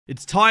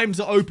It's time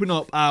to open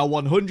up our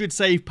 100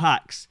 save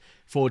packs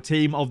for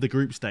Team of the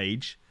Group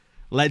Stage.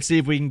 Let's see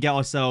if we can get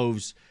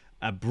ourselves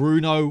a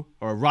Bruno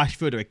or a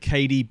Rashford or a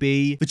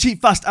KDB. For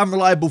cheap, fast and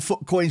reliable foot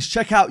coins,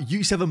 check out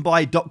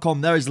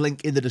u7buy.com. There is a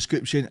link in the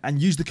description. And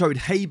use the code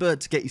HABER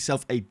to get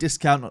yourself a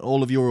discount on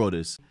all of your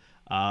orders.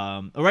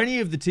 Or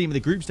any of the Team of the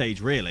Group Stage,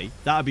 really.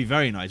 That would be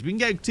very nice. If we can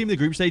get a Team of the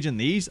Group Stage in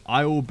these,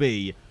 I will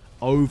be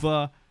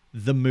over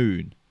the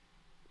moon.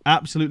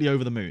 Absolutely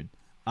over the moon.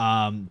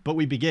 But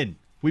we begin.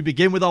 We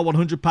begin with our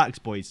 100 packs,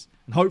 boys.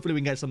 And hopefully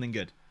we can get something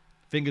good.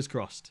 Fingers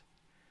crossed.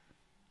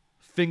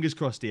 Fingers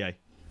crossed, EA.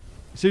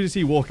 As soon as I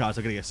see walkouts,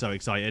 I'm going to get so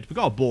excited. We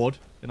got a board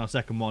in our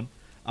second one.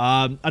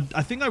 I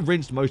think I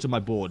rinsed most of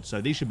my boards,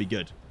 so these should be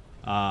good.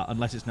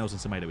 Unless it's Nelson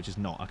Semedo, which is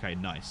not. Okay,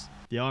 nice.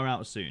 They are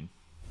out soon.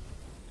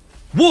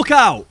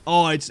 Walkout!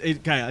 Oh,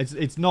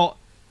 it's not.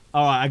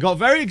 All right, I got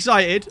very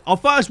excited. Our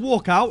first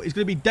walkout is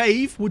going to be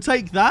Dave. We'll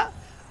take that.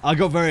 I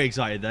got very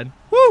excited then.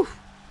 Woo!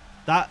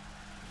 That...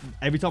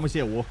 Every time I see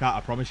a walkout,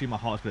 I promise you my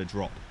heart's going to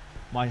drop.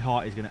 My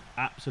heart is going to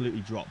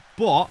absolutely drop.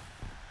 But,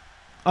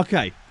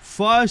 okay,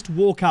 first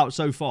walkout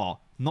so far.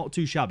 Not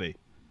too shabby.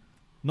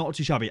 Not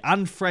too shabby.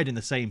 And Fred in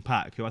the same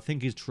pack, who I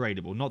think is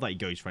tradable. Not that he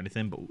goes for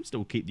anything, but we'll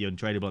still keep the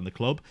untradable in the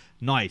club.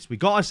 Nice. We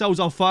got ourselves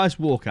our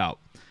first walkout.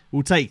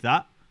 We'll take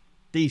that.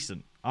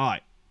 Decent. All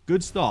right.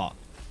 Good start.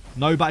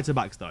 No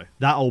back-to-backs, though.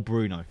 That old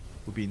Bruno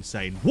would be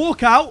insane.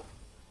 Walkout.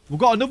 We've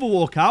got another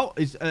walkout.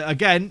 It's,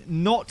 again,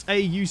 not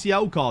a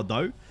UCL card,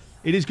 though.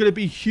 It is going to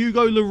be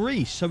Hugo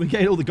Lloris. So we're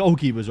getting all the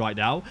goalkeepers right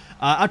now.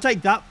 I'll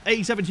take that.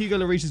 87 Hugo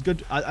Lloris is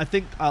good. I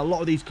think a lot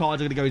of these cards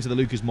are going to go into the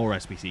Lucas Moura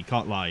SBC.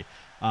 Can't lie.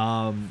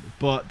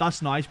 But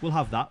that's nice. We'll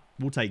have that.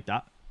 We'll take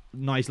that.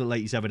 Nice little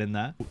 87 in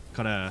there.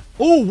 Kind of...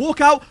 Oh,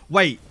 walkout.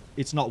 Wait.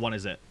 It's not one,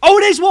 is it? Oh,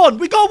 it is one.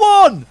 We got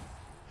one.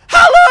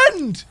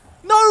 Haaland.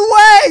 No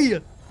way.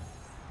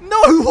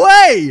 No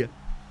way.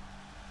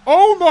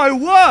 Oh, my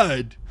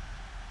word.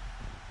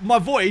 My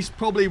voice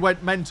probably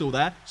went mental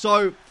there.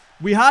 So...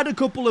 We had a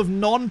couple of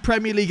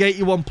non-Premier League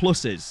 81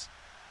 pluses.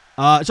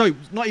 Sorry,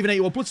 not even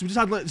 81 pluses. We just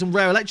had like, some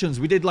rare elections.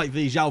 We did like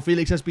the João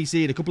Felix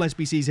SBC and a couple of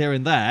SBCs here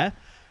and there.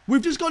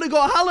 We've just got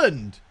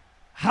Haaland.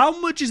 How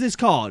much is this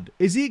card?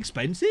 Is he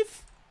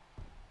expensive?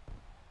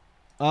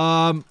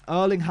 Erling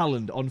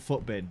Haaland on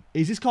Footbin.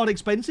 Is this card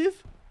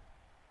expensive?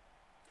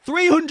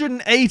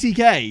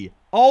 380k.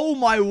 Oh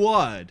my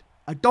word.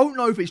 I don't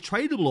know if it's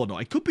tradable or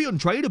not. It could be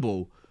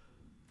untradeable.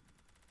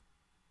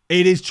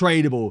 It is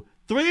tradable.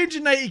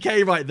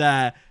 380k right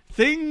there.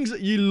 Things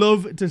you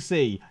love to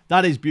see.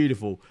 That is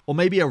beautiful. Or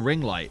maybe a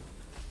ring light.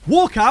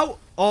 Walkout.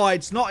 Oh,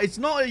 it's not a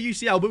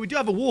UCL, but we do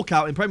have a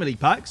walkout in Premier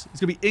League packs. It's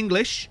going to be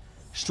English,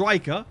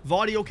 striker,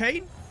 Vardy or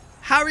Kane?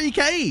 Harry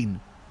Kane.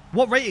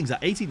 What rating is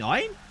that?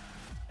 89?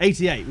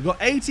 88. We've got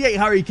 88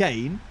 Harry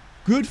Kane.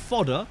 Good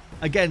fodder.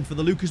 Again, for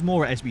the Lucas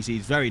Moura SBC.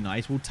 It's very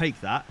nice. We'll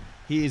take that.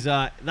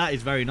 That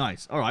is very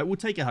nice. All right, we'll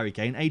take a Harry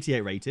Kane.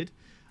 88 rated.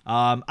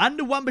 And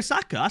a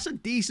Wan-Bissaka. That's a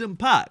decent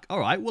pack.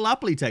 All right, we'll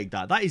happily take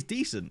that. That is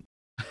decent.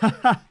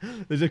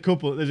 There's a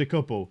couple of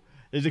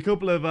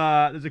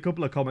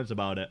comments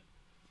about it.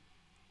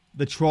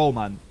 The troll,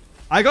 man.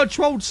 I got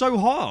trolled so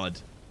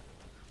hard.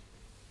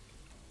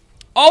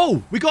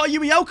 Oh, we got a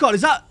UEL card.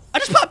 Is that... I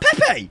just put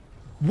Pepe.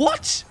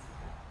 What?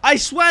 I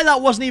swear that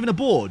wasn't even a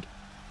board.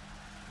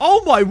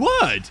 Oh, my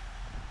word.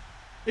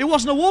 It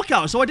wasn't a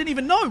walkout, so I didn't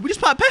even know. We just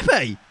put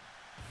Pepe.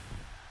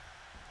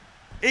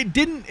 It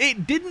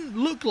didn't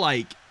look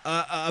like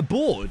a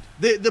board.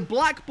 The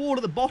black board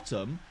at the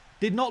bottom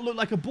did not look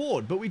like a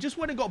board, but we just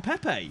went and got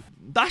Pepe.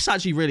 That's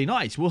actually really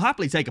nice. We'll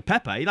happily take a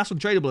Pepe. That's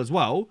untradeable as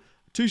well.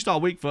 2-star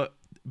weak foot,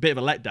 bit of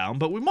a letdown,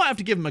 but we might have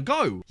to give him a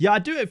go. Yeah, I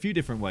do it a few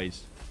different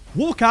ways.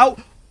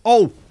 Walkout.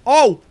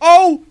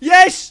 Oh,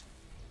 yes!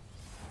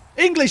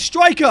 English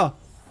striker.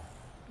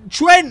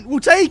 Trent, we'll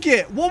take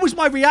it. What was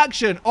my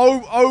reaction?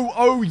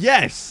 Oh,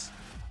 yes.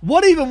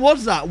 What even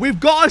was that? We've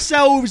got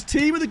ourselves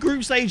Team of the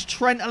Group Stage,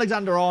 Trent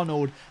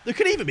Alexander-Arnold. There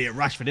could even be a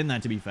Rashford in there,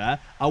 to be fair.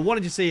 I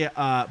wanted to see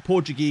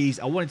Portuguese.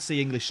 I wanted to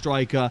see English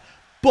striker.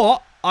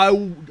 But I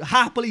will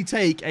happily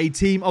take a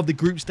Team of the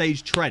Group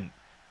Stage, Trent.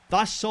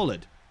 That's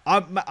solid.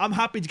 I'm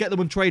happy to get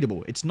them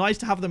untradeable. It's nice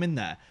to have them in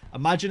there.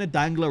 Imagine a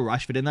Dangler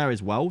Rashford in there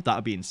as well. That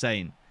would be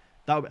insane.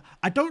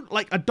 I don't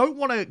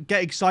want to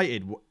get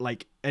excited,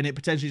 and it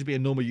potentially just be a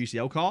normal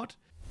UCL card.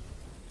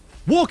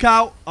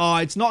 Walkout. Oh,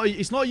 it's not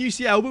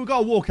UCL, but we've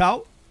got a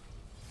walkout.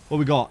 What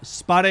we got?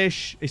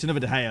 Spanish. It's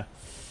another De Gea.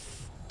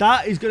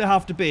 That is going to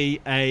have to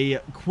be a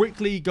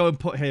quickly go and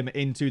put him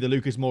into the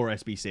Lucas Moura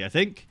SBC, I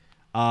think.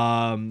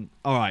 All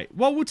right.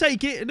 Well, we'll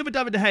take it. Another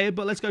David De Gea,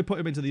 but let's go put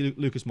him into the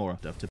Lucas Moura.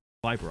 To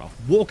Viper off.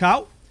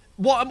 Walkout.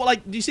 What?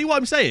 Do you see what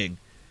I'm saying?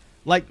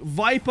 Like,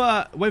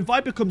 Viper, when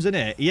Viper comes in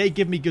here, EA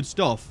give me good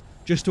stuff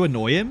just to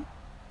annoy him.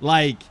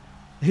 Like,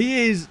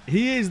 he is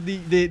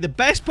the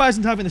best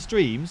person to have in the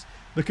streams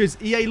because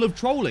EA love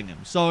trolling him.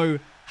 So,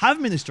 have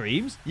him in the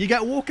streams. You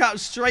get walkout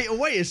straight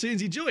away as soon as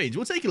he joins.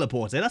 We'll take a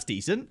Laporte. That's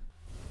decent.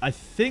 I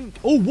think...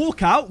 Oh,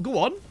 walkout. Go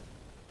on.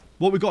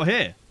 What we got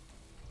here?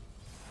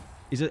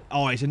 Is it...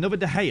 Oh, it's another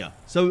De Gea.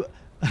 So,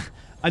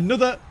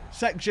 another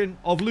section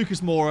of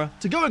Lucas Moura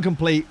to go and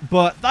complete.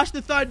 But that's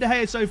the third De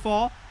Gea so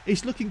far.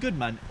 It's looking good,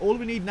 man. All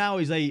we need now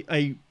is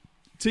a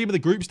team of the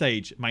group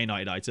stage Man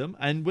United item.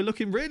 And we're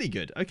looking really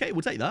good. Okay,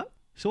 we'll take that.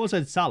 Someone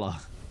said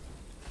Salah.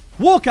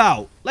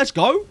 Walkout. Let's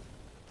go.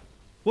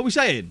 What are we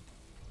saying?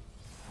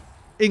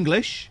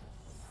 English.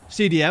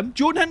 CDM.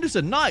 Jordan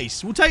Henderson.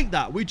 Nice. We'll take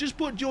that. We just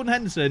put Jordan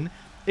Henderson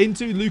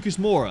into Lucas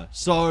Moura.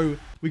 So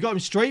we got him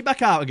straight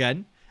back out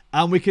again.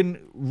 And we can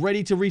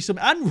ready to resub.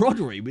 And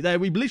Rodri. We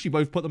literally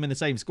both put them in the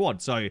same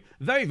squad. So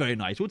very, very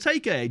nice. We'll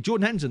take a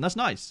Jordan Henderson. That's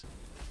nice.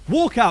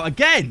 Walkout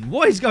again.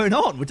 What is going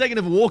on? We're taking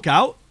another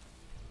walkout.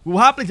 We'll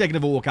happily take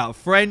another walkout.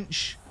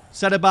 French.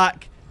 Centre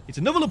back. It's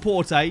another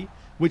Laporte.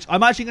 Which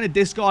I'm actually going to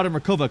discard and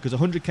recover because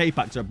 100k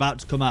packs are about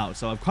to come out.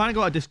 So I've kind of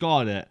got to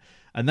discard it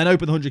and then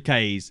open the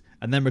 100ks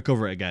and then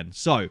recover it again.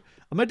 So I'm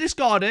going to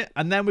discard it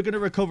and then we're going to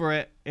recover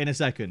it in a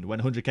second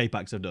when 100k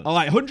packs are done. All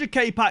right,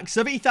 100k packs,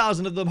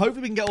 70,000 of them.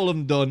 Hopefully we can get all of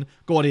them done.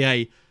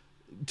 Gordier.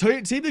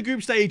 Team the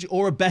group stage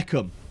or a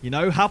Beckham. You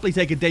know, happily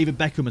take a David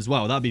Beckham as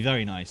well. That'd be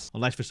very nice.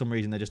 Unless for some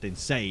reason they're just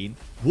insane.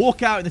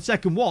 Walk out in the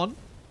second one.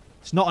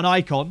 It's not an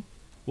icon.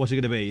 What's it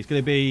going to be? It's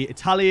going to be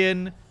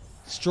Italian...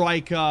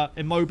 Striker,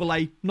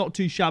 Immobile, not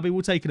too shabby.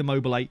 We'll take an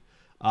Immobile.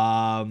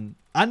 And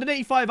an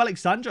 85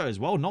 Alexandro as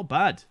well, not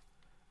bad.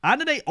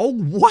 And an 8... Oh,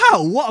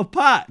 wow, what a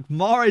pack.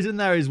 Mahrez in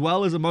there as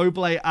well as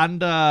Immobile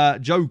and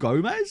Joe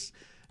Gomez.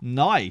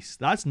 Nice.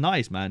 That's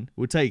nice, man.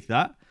 We'll take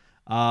that.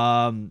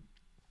 So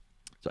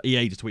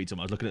EA just tweeted something.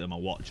 I was looking at them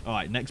on my watch. All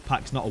right, next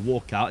pack's not a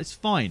walkout. It's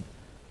fine.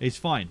 It's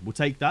fine. We'll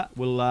take that.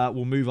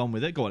 We'll move on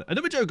with it. Go on.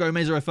 Another Joe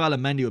Gomez or a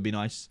Ferland Mendy would be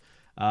nice.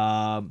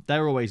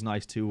 They're always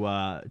nice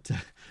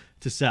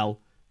to sell.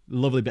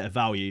 Lovely bit of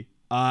value.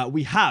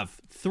 We have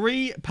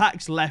 3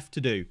 packs left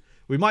to do.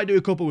 We might do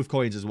a couple with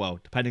coins as well,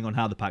 depending on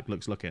how the pack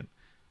looking.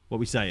 What are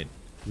we saying?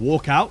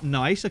 Walkout.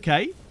 Nice.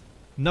 Okay.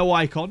 No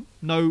icon.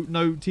 No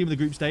team of the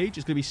group stage.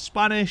 It's going to be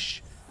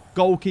Spanish.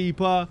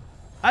 Goalkeeper.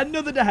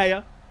 Another De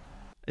Gea.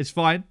 It's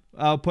fine.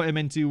 I'll put him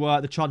into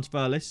the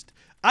transfer list.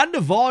 And a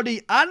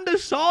Vardy and a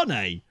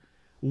Sane.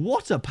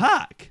 What a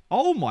pack.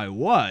 Oh my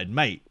word,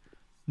 mate.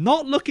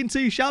 Not looking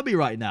too shabby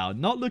right now.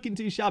 Not looking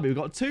too shabby. We've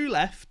got 2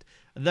 left.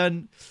 And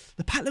then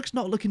the pack looks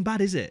not looking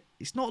bad, is it?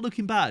 It's not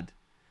looking bad.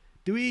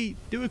 Do we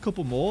do a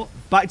couple more?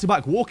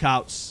 Back-to-back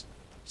walkouts.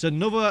 It's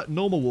another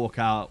normal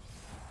walkout.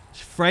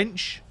 It's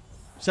French.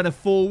 Centre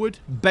forward.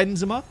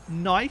 Benzema.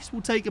 Nice.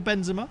 We'll take a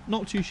Benzema.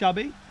 Not too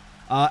shabby.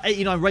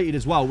 89 rated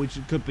as well, which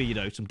could be, you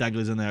know, some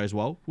danglers in there as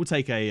well. We'll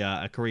take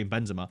a Korean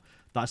Benzema.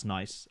 That's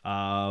nice.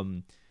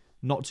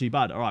 Not too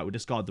bad. All right, we'll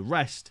discard the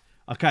rest.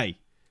 Okay.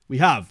 We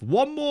have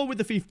 1 more with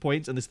the FIFA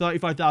points, and there's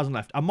 35,000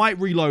 left. I might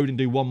reload and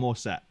do 1 more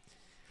set.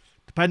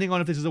 Depending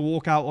on if this is a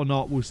walkout or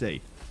not, we'll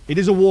see. It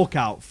is a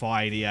walkout,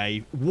 fine,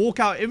 EA.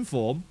 Walkout in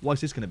form.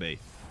 What's this going to be?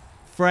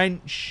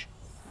 French.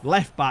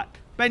 Left back.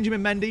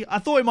 Benjamin Mendy. I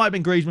thought it might have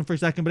been Griezmann for a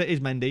second, but it is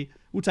Mendy.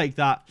 We'll take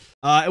that.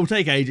 It will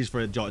take ages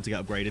for a Jota to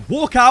get upgraded.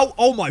 Walkout.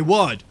 Oh, my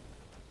word.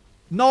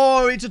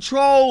 No, it's a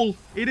troll.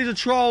 It is a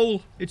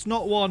troll. It's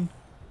not one.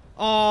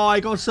 Oh, I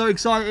got so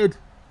excited.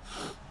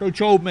 They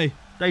trolled me.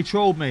 They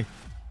trolled me.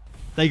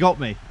 They got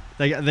me.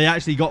 They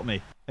actually got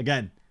me.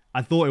 Again,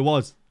 I thought it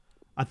was.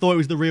 I thought it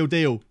was the real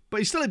deal.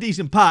 But it's still a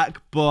decent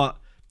pack, but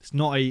it's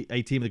not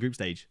a team of the group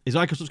stage. Is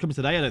Icos coming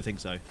today? I don't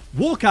think so.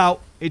 Walkout.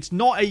 It's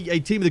not a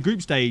team of the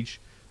group stage,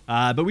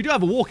 but we do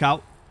have a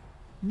walkout.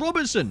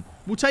 Robertson.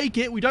 We'll take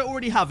it. We don't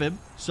already have him,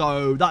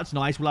 so that's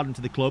nice. We'll add him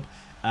to the club.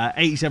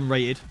 87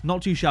 rated.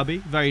 Not too shabby.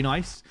 Very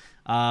nice.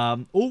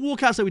 All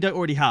walkouts that we don't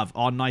already have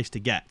are nice to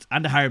get.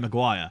 And a Harry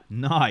Maguire.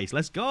 Nice.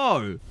 Let's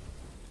go.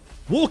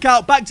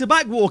 Walkout.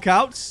 Back-to-back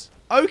walkouts.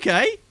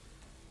 Okay.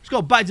 It's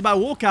got back-to-back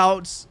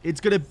walkouts. It's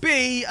going to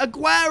be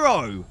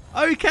Aguero.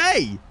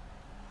 Okay.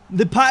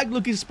 The pack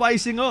look is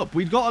spicing up.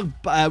 We've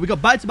got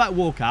back-to-back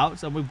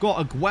walkouts, and we've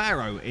got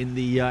Aguero in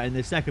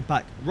the second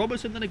pack.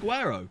 Robertson and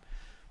Aguero.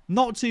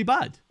 Not too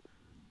bad.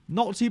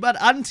 Not too bad.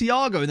 And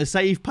Thiago in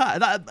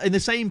the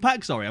same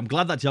pack. Sorry, I'm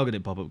glad that Thiago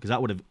didn't pop up because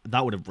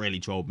that would have really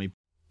trolled me.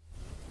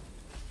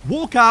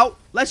 Walkout.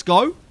 Let's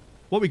go.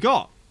 What we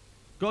got?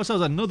 Got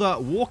ourselves another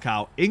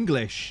walkout.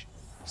 English.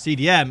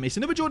 CDM. It's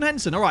another Jordan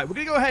Henderson. All right, we're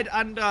going to go ahead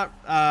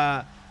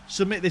and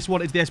submit this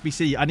one into the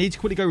SBC. I need to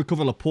quickly go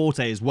recover Laporte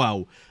as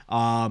well.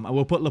 And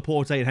we'll put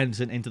Laporte and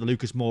Henderson into the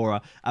Lucas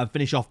Moura and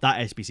finish off that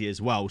SBC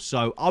as well.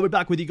 So I'll be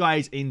back with you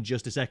guys in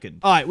just a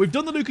second. All right, we've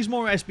done the Lucas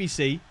Moura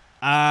SBC.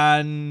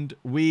 And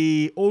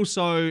we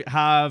also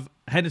have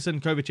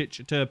Henderson,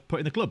 Kovacic to put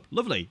in the club.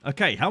 Lovely.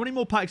 Okay, how many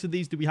more packs of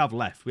these do we have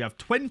left? We have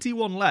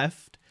 21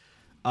 left.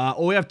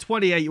 Or we have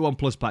 28 1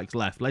 plus packs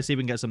left. Let's see if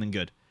we can get something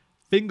good.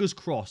 Fingers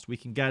crossed we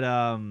can get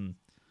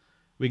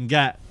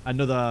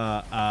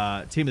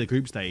another team of the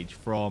group stage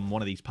from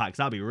one of these packs.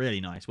 That'd be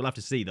really nice. We'll have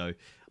to see though.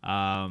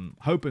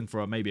 Hoping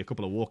for maybe a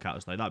couple of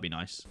walkouts though. That'd be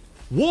nice.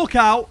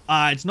 Walkout.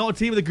 It's not a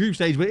team of the group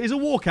stage, but it is a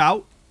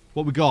walkout.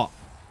 What we got?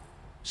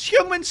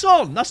 Heung-min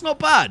Son. That's not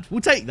bad. We'll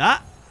take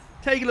that.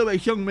 Take a little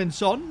bit of Heung-min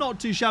Son.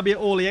 Not too shabby at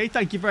all, EA.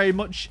 Thank you very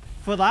much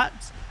for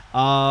that.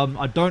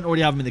 I don't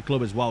already have him in the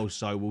club as well,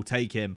 so we'll take him